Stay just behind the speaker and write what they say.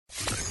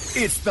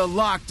It's the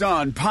Locked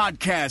On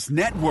Podcast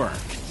Network,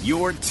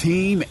 your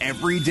team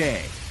every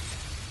day.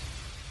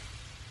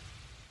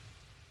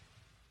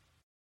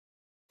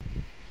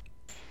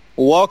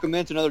 Welcome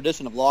into another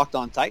edition of Locked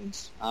On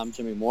Titans. I'm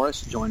Jimmy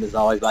Morris, joined as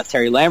always by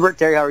Terry Lambert.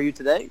 Terry, how are you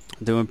today?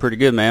 Doing pretty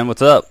good, man.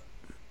 What's up?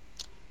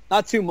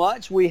 Not too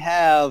much. We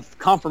have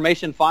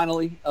confirmation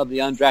finally of the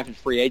undrafted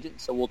free agent,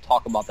 so we'll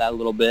talk about that a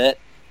little bit.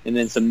 And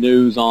then some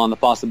news on the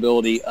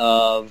possibility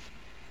of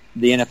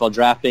the NFL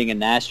draft being in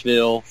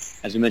Nashville,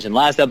 as we mentioned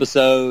last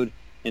episode.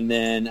 And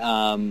then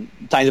Titans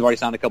have already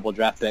signed a couple of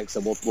draft picks, so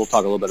we'll talk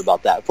a little bit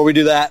about that. Before we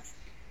do that,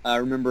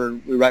 remember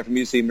we write from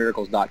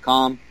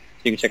UCMiracles.com.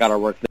 You can check out our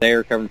work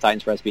there, covering the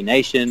Titans for SB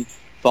Nation.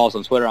 Follow us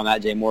on Twitter. I'm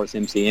at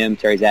JMorrisMCM.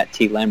 Terry's at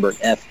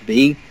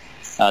TLambertFB.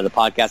 The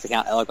podcast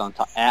account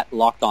at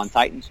Locked On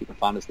Titans. You can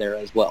find us there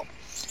as well.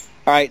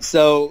 All right,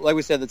 so like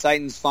we said, the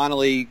Titans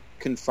finally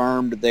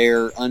confirmed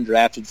their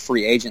undrafted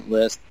free agent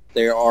list.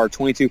 There are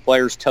 22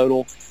 players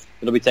total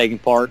that will be taking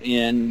part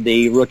in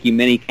the rookie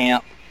mini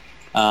camp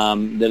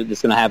that's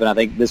going to happen, I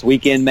think, this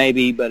weekend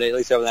maybe, but at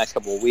least over the next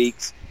couple of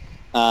weeks.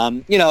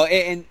 Look,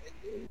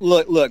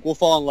 we'll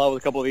fall in love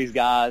with a couple of these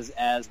guys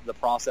as the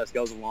process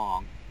goes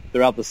along.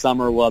 Throughout the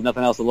summer, we'll have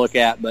nothing else to look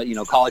at but,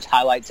 college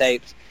highlight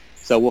tapes.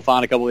 So we'll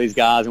find a couple of these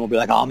guys, and we'll be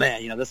like, oh,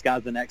 man, this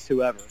guy's the next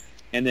whoever.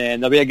 And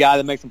then there'll be a guy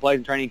that makes some plays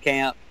in training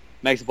camp,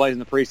 makes some plays in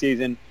the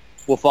preseason,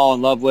 we'll fall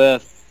in love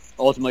with.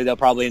 Ultimately, they'll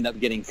probably end up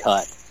getting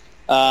cut.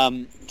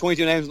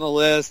 22 names on the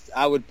list.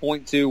 I would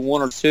point to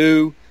one or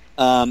two,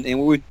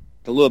 and we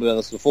talked a little bit of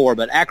this before,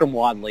 but Akram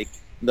Wadley,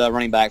 the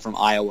running back from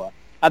Iowa.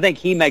 I think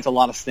he makes a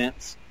lot of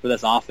sense for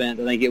this offense.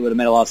 I think it would have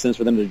made a lot of sense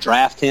for them to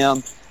draft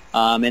him,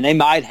 and they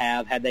might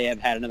have had they have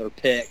had another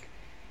pick.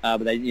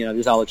 But they,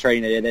 just all the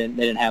trading they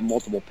didn't have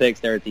multiple picks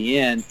there at the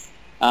end.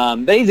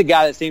 But he's a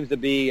guy that seems to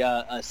be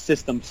a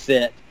system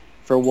fit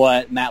for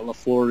what Matt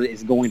LaFleur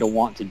is going to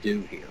want to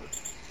do here.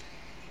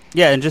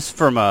 Yeah, and just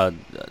from a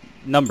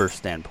numbers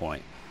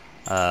standpoint,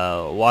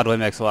 Wadley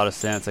makes a lot of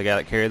sense. A guy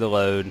that carried the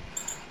load.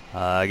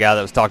 A guy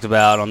that was talked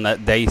about on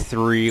that late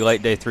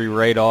day three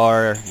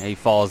radar. He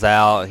falls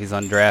out. He's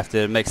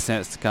undrafted. It makes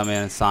sense to come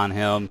in and sign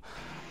him.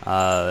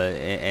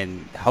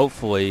 And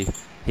hopefully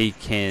he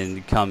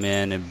can come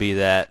in and be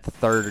that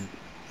third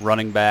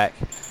running back.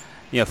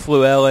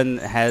 Fluellen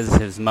has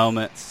his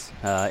moments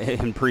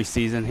in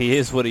preseason. He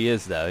is what he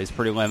is, though. He's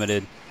pretty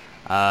limited.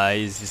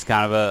 He's just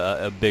kind of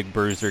a big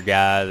bruiser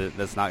guy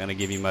that's not going to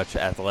give you much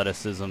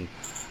athleticism.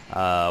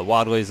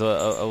 Wadley's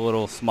a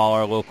little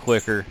smaller, a little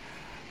quicker.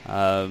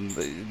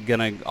 Going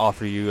to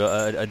offer you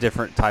a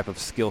different type of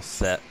skill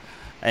set.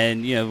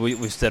 And,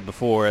 we've said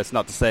before, it's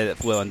not to say that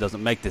Fluellen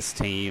doesn't make this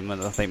team.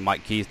 And I think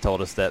Mike Keith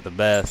told us that the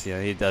best.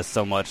 He does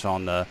so much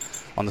on the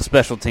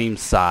special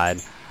teams side.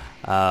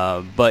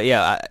 But,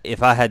 yeah,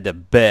 if I had to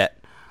bet,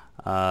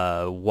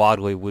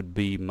 Wadley would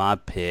be my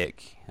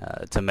pick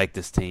to make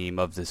this team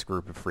of this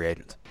group of free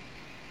agents.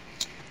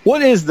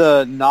 What is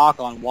the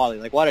knock on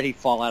Wadley? Why did he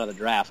fall out of the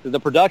draft? Because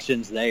the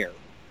production's there.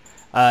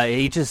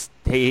 He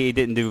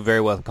didn't do very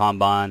well at the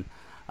combine.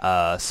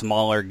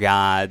 Smaller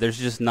guy. There's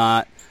just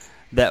not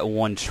that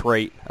one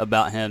trait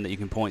about him that you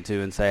can point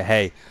to and say,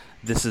 hey,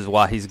 this is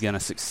why he's going to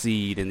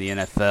succeed in the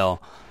NFL.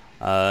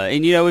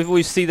 And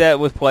we see that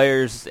with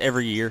players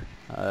every year.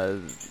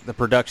 The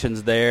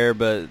production's there,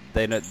 but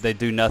they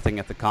do nothing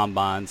at the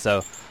combine.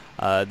 So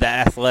the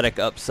athletic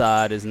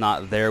upside is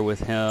not there with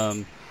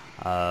him.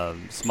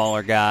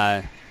 Smaller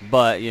guy,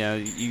 but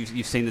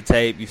you've seen the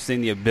tape, you've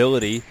seen the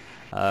ability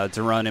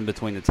to run in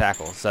between the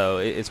tackles. So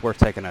it's worth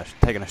taking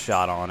a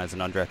shot on as an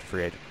undrafted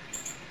free agent.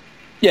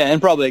 Yeah,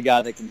 and probably a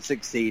guy that can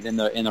succeed in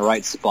the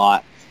right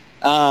spot.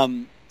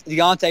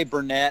 Deontay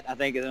Burnett, I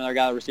think, is another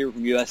guy, a receiver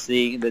from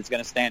USC, that's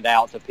going to stand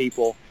out to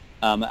people.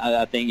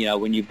 I think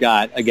when you've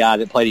got a guy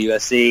that played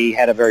at USC,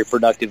 had a very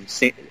productive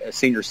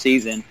senior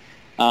season,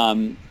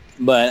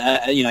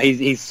 but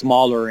he's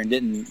smaller and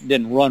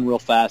didn't run really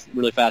fast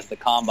at the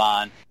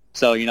combine.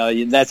 So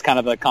that's kind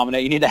of a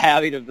combination. You need to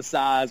have either the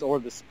size or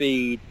the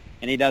speed,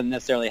 and he doesn't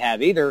necessarily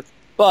have either.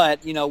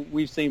 But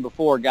we've seen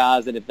before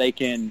guys that if they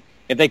can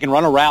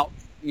run a route,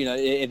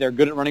 if they're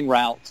good at running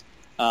routes,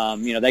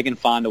 they can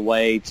find a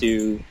way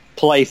to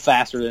play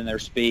faster than their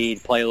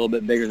speed, play a little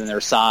bit bigger than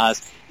their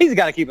size. He's a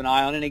guy to keep an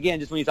eye on. And again,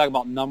 just when you talk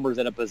about numbers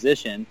at a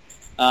position,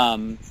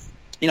 a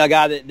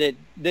guy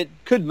that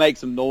could make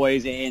some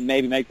noise and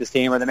maybe make this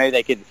team, or that maybe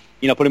they could,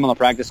 put him on the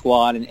practice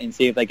squad and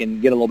see if they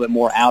can get a little bit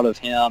more out of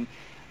him.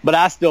 But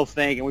I still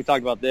think, and we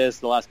talked about this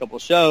the last couple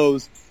of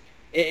shows,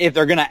 if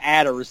they're going to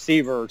add a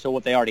receiver to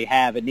what they already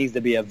have, it needs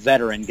to be a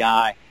veteran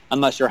guy. I'm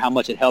not sure how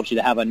much it helps you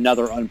to have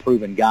another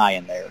unproven guy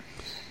in there.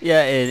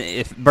 Yeah, and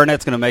if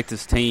Burnett's going to make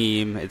this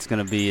team, it's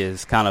going to be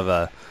as kind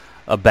of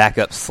a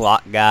backup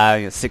slot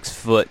guy, 6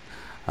 foot,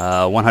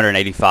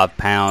 185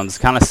 pounds,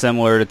 kind of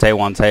similar to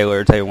Taywan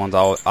Taylor.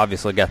 Taywan's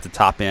obviously got the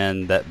top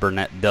end that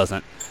Burnett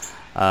doesn't.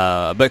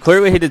 But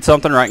clearly he did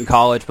something right in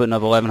college, putting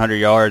up 1,100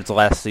 yards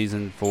last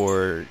season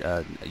for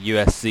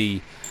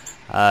USC.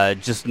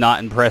 Just not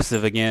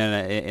impressive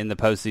again in the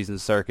postseason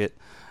circuit.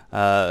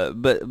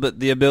 But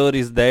the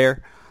ability's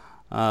there.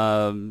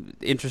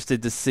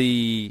 Interested to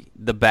see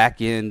the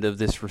back end of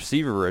this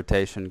receiver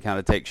rotation kind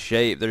of take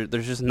shape.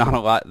 There's just not a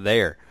lot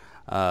there.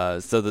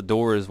 So the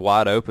door is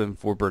wide open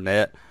for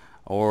Burnett,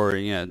 or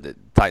the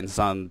Titans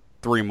signed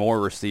 3 more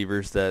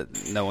receivers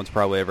that no one's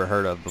probably ever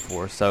heard of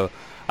before. So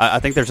I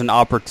think there's an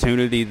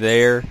opportunity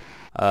there,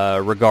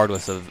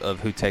 regardless of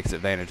who takes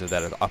advantage of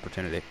that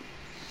opportunity.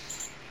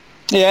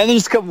 Yeah, and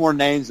there's a couple more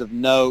names of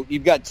note.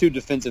 You've got 2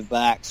 defensive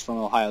backs from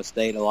Ohio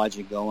State,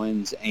 Elijah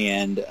Goins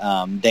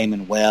and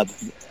Damon Webb.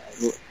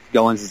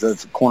 Goins is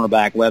a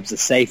cornerback, Webb's a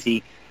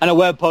safety. I know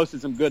Webb posted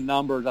some good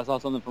numbers. I saw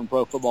something from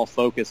Pro Football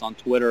Focus on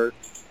Twitter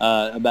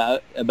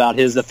about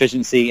his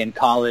efficiency in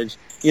college.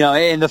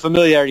 And the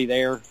familiarity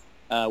there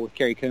with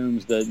Kerry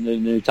Coombs, the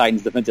new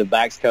Titans defensive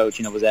backs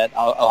coach, was at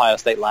Ohio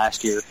State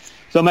last year.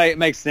 So it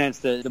makes sense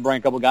to bring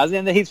a couple guys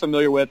in that he's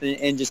familiar with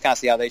and just kind of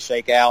see how they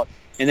shake out.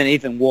 And then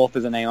Ethan Wolf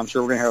is a name I'm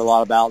sure we're going to hear a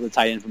lot about, the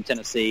tight end from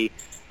Tennessee.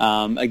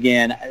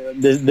 Again,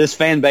 this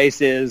fan base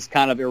is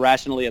kind of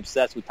irrationally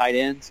obsessed with tight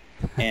ends.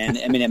 And,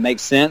 it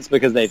makes sense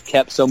because they've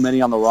kept so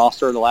many on the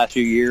roster the last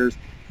few years.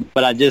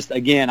 But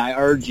I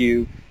urge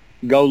you,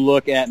 go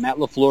look at Matt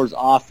LaFleur's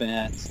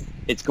offense.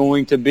 It's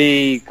going to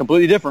be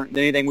completely different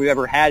than anything we've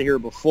ever had here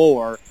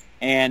before.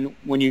 And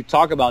when you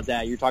talk about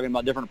that, you're talking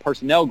about different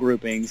personnel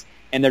groupings,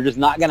 and they're just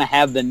not going to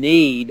have the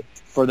need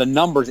for the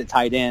numbers at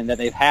tight end that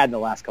they've had in the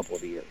last couple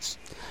of years.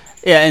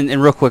 Yeah,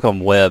 and real quick on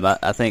Webb,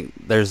 I think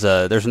there's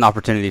an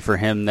opportunity for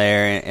him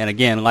there. And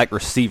again, like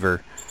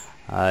receiver,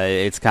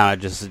 it's kind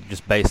of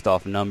just based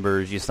off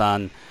numbers. You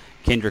sign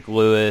Kendrick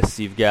Lewis,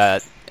 you've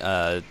got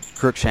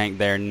Crookshank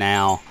there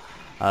now,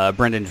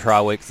 Brendan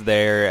Trawick's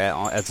there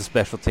as a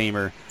special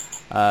teamer.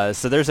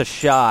 So there's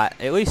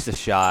at least a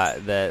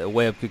shot, that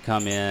Webb could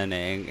come in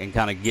and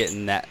kind of get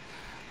in that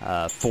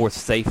fourth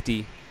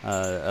safety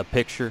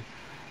picture.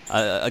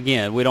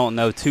 Again, we don't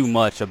know too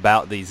much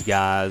about these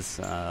guys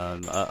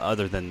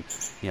other than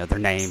their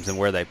names and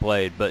where they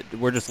played, but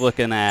we're just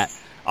looking at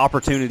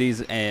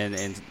opportunities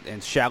and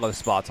shallow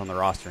spots on the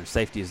roster, and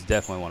safety is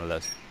definitely one of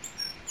those.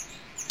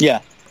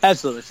 Yeah,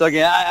 absolutely. So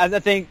again, I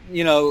think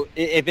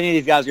if any of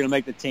these guys are going to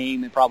make the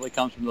team, it probably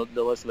comes from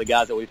the list of the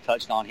guys that we've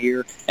touched on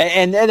here.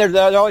 And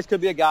there always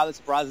could be a guy that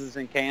surprises us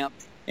in camp.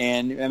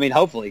 And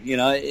hopefully,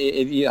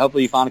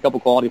 hopefully you find a couple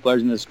quality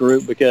players in this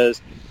group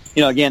because,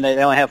 again,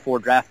 they only have 4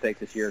 draft picks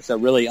this year, so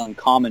really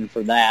uncommon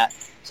for that.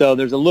 So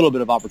there's a little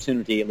bit of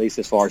opportunity, at least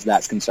as far as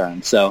that's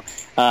concerned. So,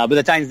 but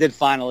the Titans did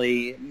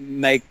finally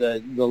make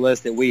the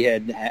list that we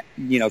had,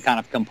 kind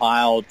of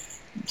compiled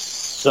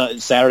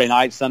Saturday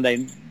night,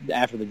 Sunday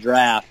after the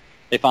draft.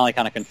 They finally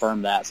kind of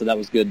confirmed that, so that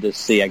was good to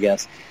see, I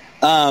guess.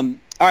 All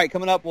right,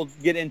 coming up, we'll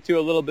get into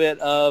a little bit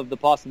of the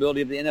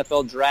possibility of the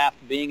NFL draft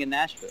being in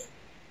Nashville.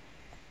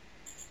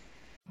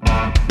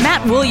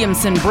 Matt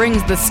Williamson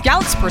brings the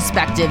scout's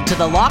perspective to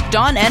the Locked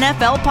On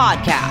NFL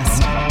podcast.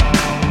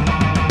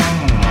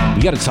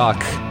 We got to talk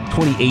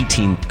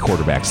 2018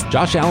 quarterbacks.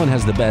 Josh Allen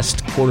has the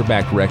best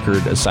quarterback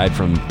record aside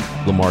from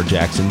Lamar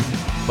Jackson,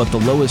 but the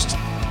lowest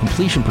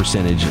completion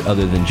percentage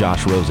other than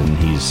Josh Rosen.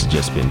 He's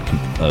just been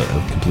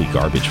complete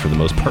garbage for the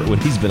most part when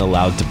he's been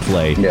allowed to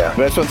play. Yeah,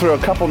 but I just want to throw a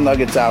couple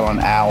nuggets out on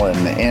Allen,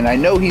 and I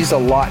know he's a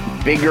lot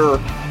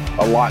bigger,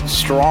 a lot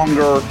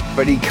stronger,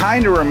 but he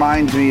kind of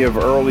reminds me of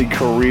early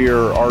career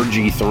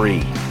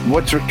RG3.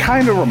 What's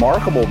kind of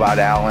remarkable about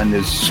Allen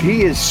is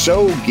he is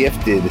so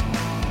gifted,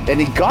 and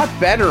he got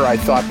better, I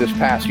thought, this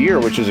past year,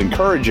 which is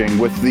encouraging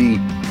with the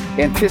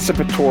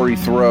anticipatory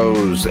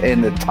throws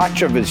and the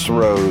touch of his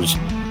throws.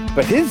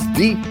 But his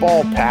deep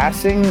ball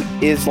passing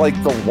is like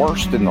the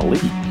worst in the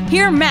league.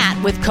 Hear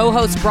Matt with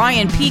co-host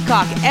Brian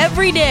Peacock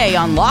every day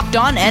on Locked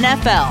On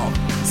NFL.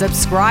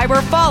 Subscribe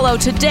or follow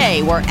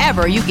today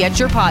wherever you get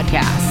your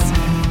podcasts.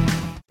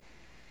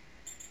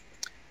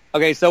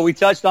 Okay, so we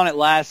touched on it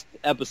last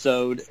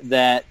episode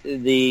that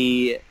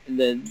the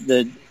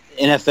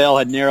NFL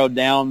had narrowed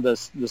down the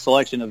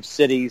selection of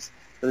cities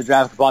that the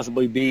draft could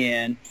possibly be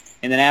in,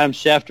 and then Adam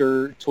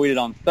Schefter tweeted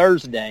on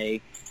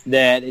Thursday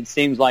that it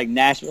seems like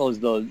Nashville is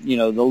the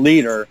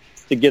leader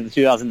to get the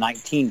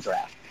 2019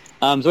 draft.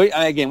 So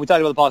again, we talked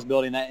about the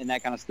possibility and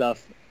that kind of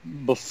stuff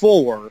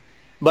before,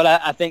 but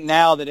I think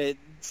now that it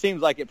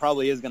seems like it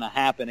probably is going to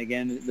happen.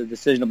 Again, the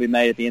decision will be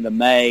made at the end of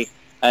May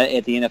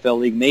at the NFL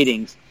league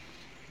meetings.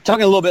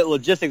 Talking a little bit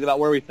logistics about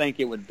where we think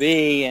it would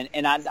be,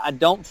 and I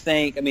don't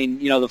think,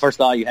 the first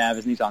thought you have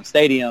is Nissan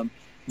Stadium,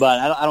 but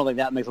I don't think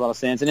that makes a lot of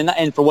sense.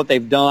 And for what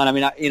they've done,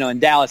 in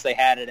Dallas they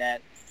had it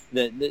at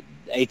the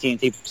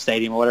AT&T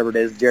Stadium or whatever it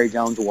is, Jerry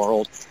Jones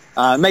World.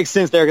 It makes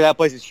sense there because that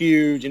place is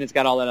huge and it's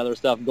got all that other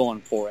stuff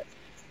going for it.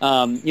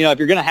 If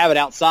you're going to have it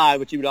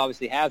outside, which you would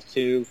obviously have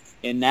to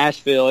in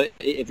Nashville,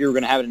 if you were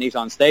going to have it at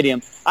Nissan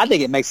Stadium, I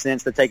think it makes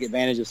sense to take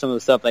advantage of some of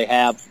the stuff they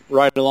have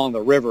right along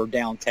the river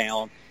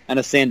downtown and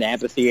Ascend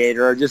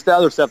Amphitheater or just the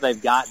other stuff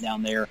they've got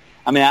down there.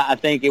 I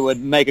think it would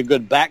make a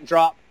good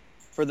backdrop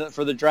for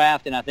the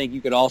draft, and I think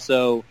you could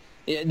also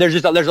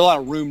there's a lot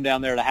of room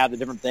down there to have the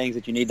different things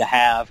that you need to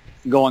have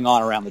going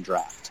on around the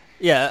draft.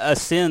 Yeah,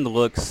 Ascend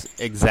looks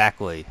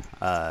exactly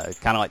kind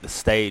of like the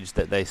stage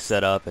that they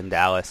set up in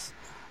Dallas.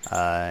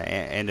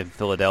 and in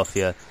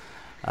Philadelphia.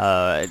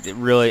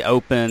 Really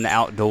open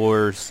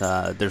outdoors.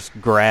 There's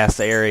grass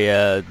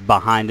area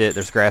behind it.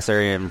 There's grass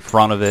area in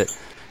front of it.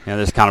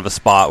 There's kind of a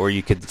spot where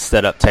you could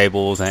set up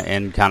tables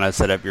and kind of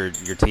set up your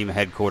team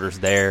headquarters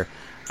there.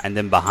 And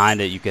then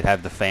behind it, you could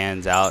have the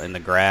fans out in the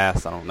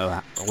grass. I don't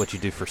know what you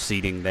do for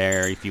seating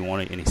there, if you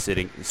want any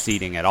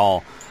seating at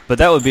all. But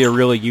that would be a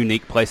really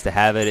unique place to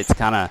have it. It's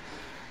kind of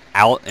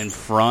out in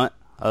front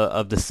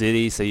of the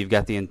city, so you've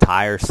got the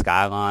entire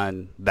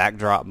skyline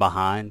backdrop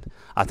behind.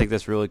 I think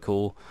that's really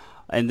cool.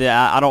 And then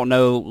I don't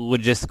know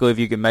logistically if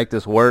you can make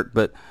this work,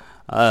 but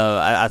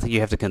I think you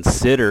have to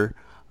consider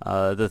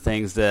the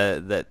things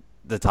that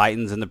the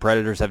Titans and the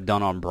Predators have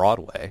done on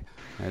Broadway,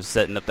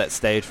 setting up that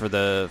stage for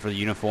the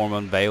uniform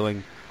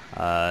unveiling,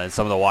 and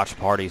some of the watch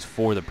parties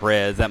for the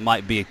Preds. That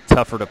might be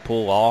tougher to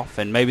pull off,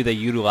 and maybe they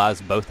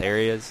utilize both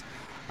areas.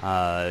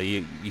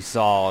 You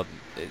saw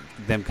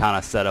them kind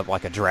of set up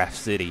like a draft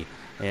city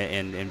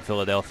in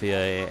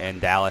Philadelphia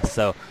and Dallas.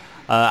 So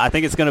I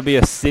think it's going to be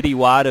a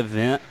citywide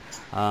event.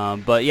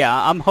 But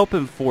yeah, I'm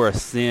hoping for a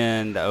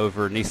send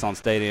over Nissan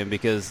Stadium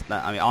because,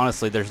 I mean,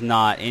 honestly, there's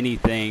not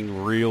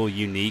anything real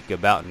unique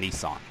about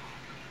Nissan.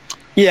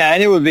 Yeah,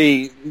 and it would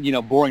be,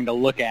 boring to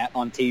look at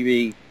on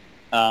TV.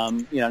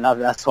 Not that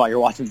that's why you're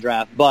watching the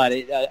draft, but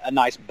a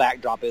nice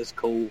backdrop is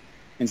cool.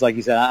 And it's like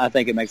you said, I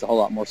think it makes a whole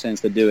lot more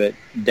sense to do it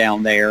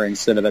down there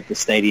instead of at the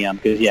stadium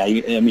because,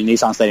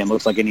 Nissan Stadium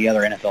looks like any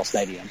other NFL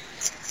stadium.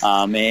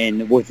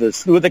 And with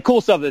the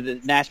cool stuff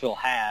that Nashville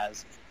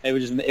has,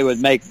 it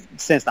would make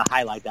sense to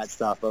highlight that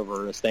stuff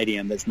over a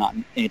stadium that's not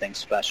anything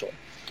special.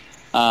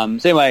 So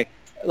anyway,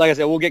 like I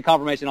said, we'll get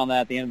confirmation on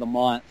that at the end of the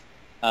month.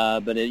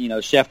 But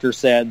Schefter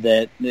said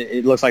that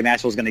it looks like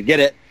Nashville's going to get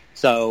it,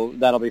 so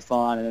that'll be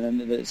fun. And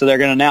then, so they're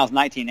going to announce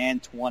 19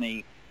 and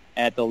 20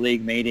 at the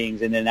league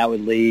meetings, and then that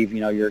would leave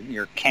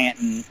your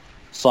Canton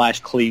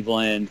 /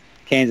 Cleveland,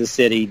 Kansas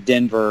City,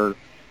 Denver,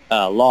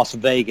 Las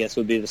Vegas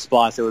would be the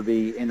spots that would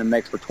be in the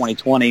mix for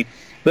 2020. But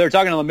they were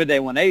talking on the Midday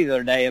 180 the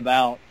other day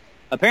about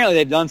apparently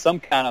they've done some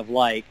kind of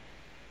like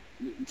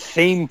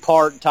theme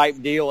park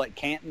type deal at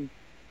Canton,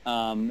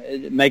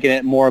 making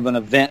it more of an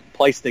event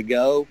place to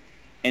go.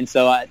 And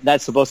so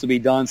that's supposed to be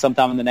done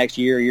sometime in the next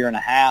year and a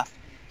half.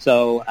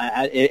 So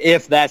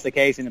if that's the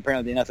case, and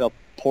apparently the NFL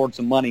poured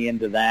some money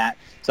into that,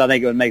 so I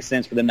think it would make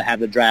sense for them to have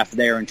the draft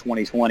there in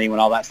 2020 when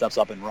all that stuff's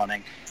up and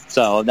running.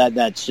 So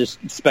that's just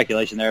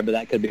speculation there, but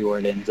that could be where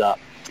it ends up.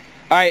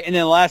 All right, and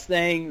then the last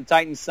thing, the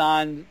Titans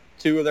signed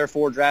 2 of their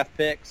 4 draft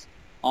picks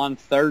on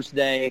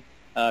Thursday.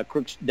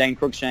 Dane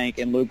Cruikshank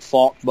and Luke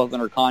Falk, both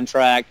under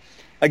contract.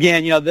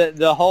 Again,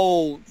 the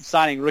whole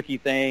signing rookie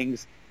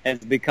things has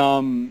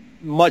become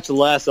much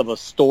less of a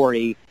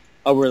story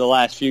over the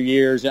last few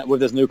years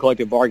with this new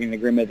collective bargaining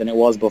agreement than it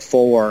was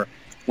before,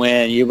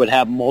 when you would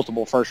have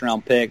multiple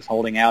first-round picks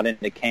holding out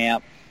into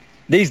camp.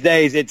 These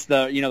days, it's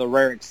the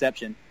rare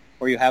exception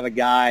where you have a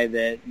guy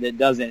that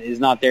is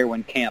not there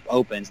when camp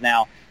opens.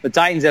 Now, the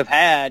Titans have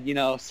had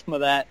some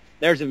of that.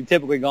 Theirs have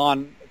typically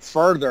gone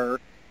further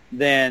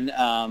than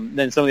some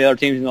of the other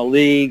teams in the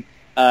league.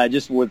 They've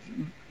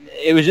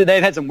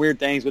had some weird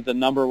things with the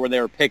number where they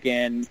were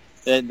picking.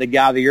 The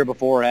guy the year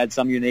before had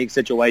some unique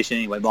situation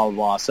anyway, blah, blah,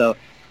 blah. So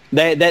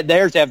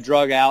theirs have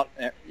dragged out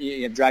a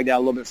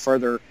little bit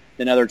further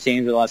than other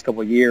teams in the last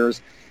couple of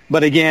years.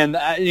 But again,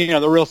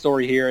 the real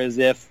story here is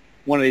if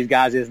one of these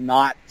guys is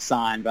not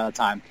signed by the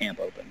time camp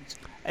opens.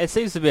 It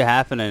seems to be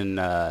happening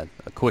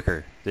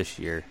quicker this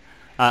year.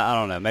 I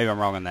don't know. Maybe I'm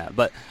wrong on that.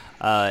 But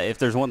if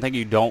there's one thing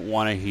you don't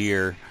want to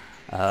hear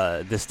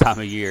this time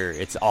of year,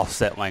 it's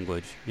offset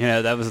language.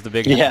 That was the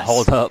big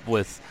hold up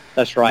with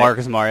That's right.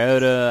 Marcus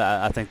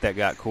Mariota. I think that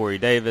got Corey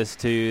Davis,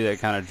 too. That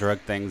kind of drug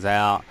things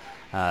out.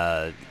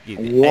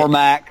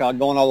 Warmack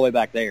going all the way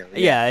back there.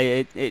 Yeah,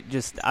 it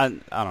just I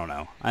don't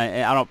know.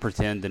 I don't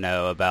pretend to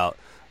know about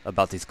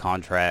these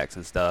contracts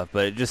and stuff,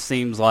 but it just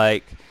seems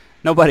like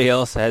nobody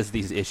else has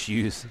these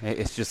issues.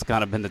 It's just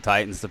kind of been the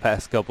Titans the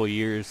past couple of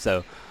years.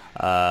 So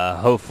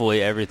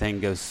hopefully everything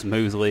goes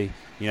smoothly.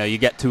 You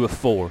get to a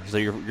 4, so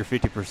you're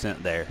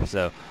 50% there.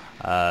 So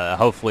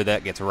hopefully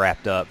that gets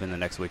wrapped up in the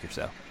next week or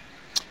so.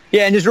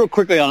 Yeah, and just real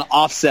quickly on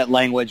offset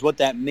language, what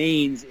that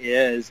means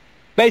is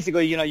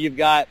basically, you've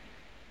got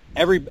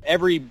pretty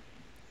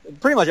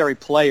much every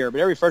player, but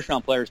every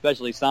first-round player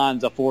especially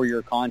signs a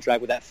 4-year contract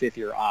with that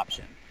 5th-year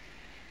option.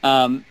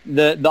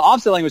 The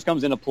offset language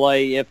comes into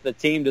play if the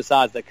team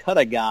decides to cut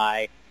a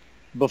guy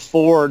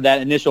before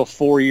that initial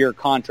 4-year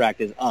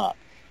contract is up.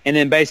 And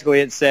then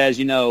basically it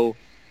says,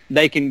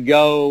 they can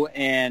go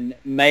and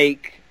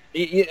make –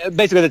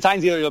 basically the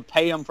Titans either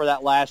pay them for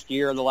that last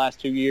year or the last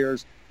 2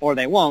 years, or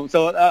they won't.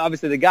 So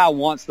obviously the guy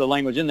wants the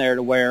language in there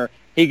to where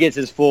he gets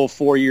his full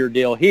 4-year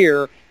deal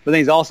here, but then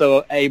he's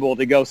also able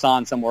to go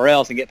sign somewhere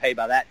else and get paid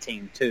by that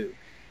team too.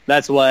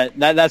 That's where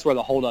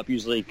the holdup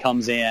usually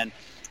comes in.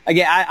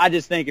 Again, I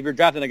just think if you're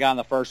drafting a guy in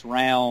the first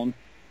round,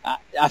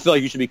 I feel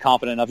like you should be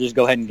confident enough to just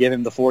go ahead and give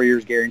him the 4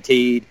 years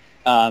guaranteed.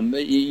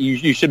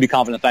 You should be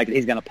confident in the fact that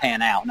he's going to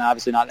pan out. Now,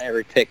 obviously not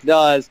every pick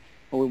does.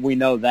 We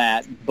know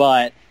that.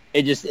 But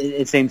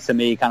it seems to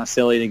me kind of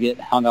silly to get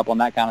hung up on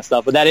that kind of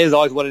stuff. But that is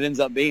always what it ends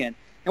up being.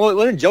 And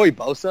wasn't Joey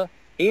Bosa?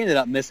 He ended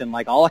up missing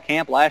like all of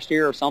camp last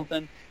year or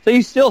something. So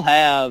you still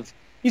have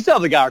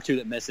the guy or two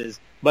that misses,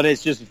 but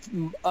it's just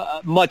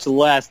much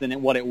less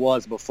than what it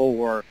was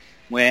before,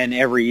 when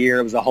every year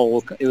it was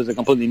a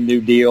completely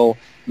new deal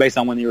based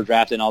on when you were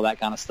drafted and all that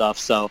kind of stuff.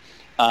 So,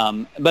 but I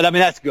mean,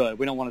 that's good.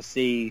 We don't want to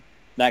see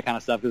that kind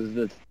of stuff because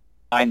the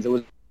Titans, it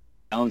was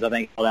Jones, I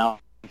think, all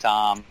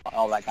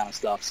that kind of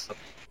stuff. So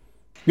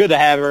good to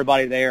have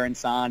everybody there and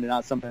signed, and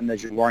not something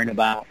that you're worrying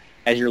about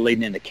as you're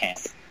leading into camp.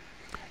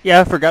 Yeah,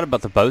 I forgot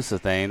about the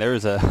Bosa thing. There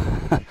was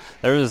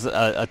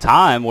a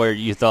time where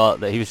you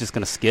thought that he was just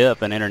going to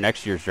skip and enter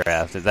next year's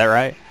draft. Is that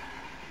right?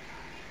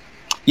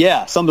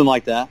 Yeah, something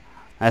like that.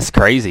 That's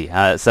crazy.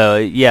 So,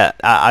 yeah,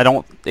 I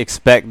don't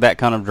expect that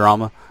kind of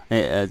drama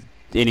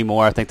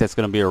anymore. I think that's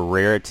going to be a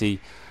rarity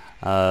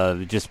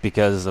just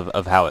because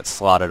of how it's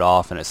slotted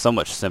off, and it's so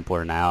much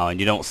simpler now. And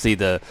you don't see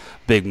the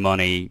big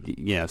money,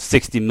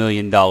 $60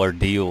 million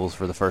deals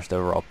for the first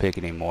overall pick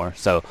anymore.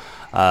 So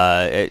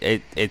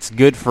it's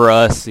good for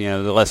us. The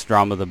less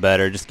drama, the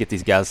better. Just get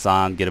these guys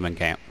signed, get them in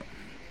camp.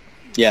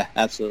 Yeah,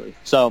 absolutely.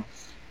 So, all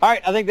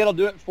right, I think that'll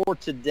do it for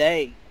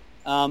today.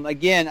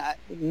 Again,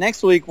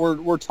 next week we're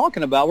going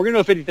to do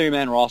a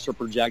 53-man roster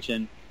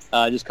projection,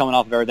 just coming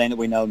off of everything that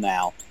we know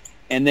now.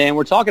 And then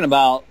we're talking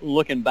about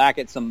looking back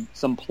at some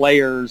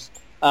players,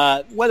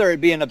 whether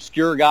it be an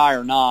obscure guy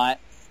or not,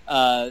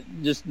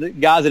 just the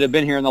guys that have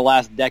been here in the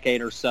last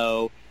decade or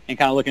so, and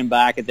kind of looking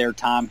back at their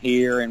time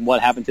here and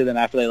what happened to them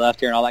after they left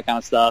here and all that kind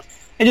of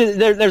stuff. And just,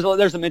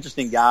 there's some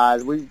interesting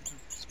guys. We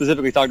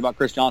specifically talked about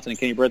Chris Johnson and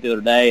Kenny Britt the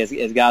other day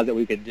as guys that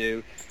we could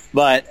do.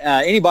 But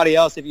anybody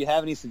else, if you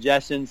have any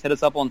suggestions, hit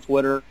us up on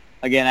Twitter,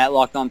 again, at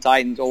Locked On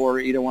Titans, or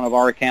either one of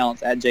our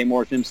accounts, at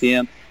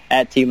JMorrisMCM,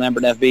 at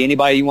TLambertFB.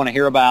 Anybody you want to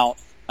hear about,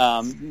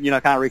 kind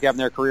of recapping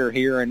their career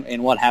here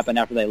and what happened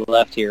after they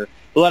left here.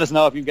 But let us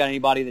know if you've got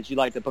anybody that you'd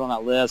like to put on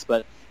that list.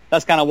 But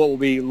that's kind of what we'll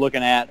be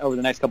looking at over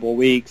the next couple of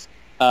weeks,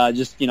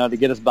 just to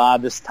get us by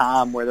this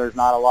time where there's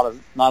not a lot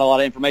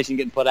of information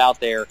getting put out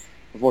there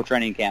before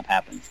training camp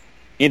happens.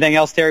 Anything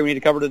else, Terry, we need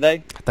to cover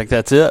today? I think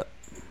that's it.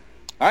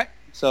 All right.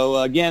 So,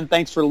 again,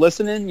 thanks for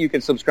listening. You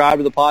can subscribe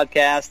to the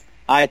podcast,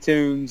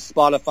 iTunes,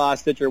 Spotify,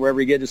 Stitcher, wherever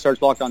you get. Just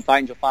search Locked On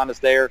Titans. You'll find us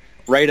there.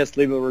 Rate us,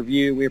 leave a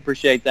review. We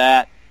appreciate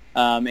that.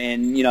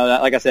 And,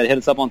 like I said, hit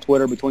us up on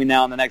Twitter between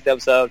now and the next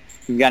episode.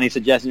 If you've got any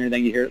suggestions or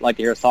anything you'd like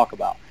to hear us talk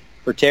about.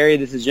 For Terry,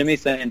 this is Jimmy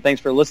saying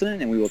thanks for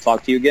listening, and we will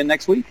talk to you again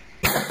next week.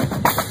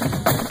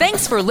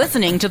 Thanks for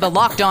listening to the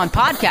Locked On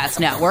Podcast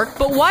Network,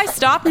 but why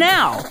stop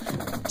now?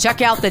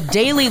 Check out the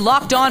daily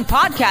Locked On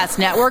Podcast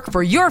Network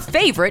for your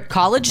favorite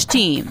college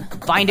team.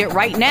 Find it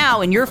right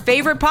now in your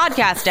favorite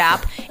podcast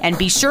app, and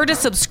be sure to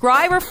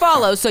subscribe or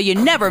follow so you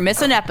never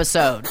miss an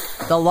episode.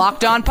 The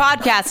Locked On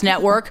Podcast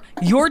Network,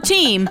 your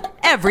team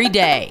every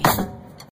day.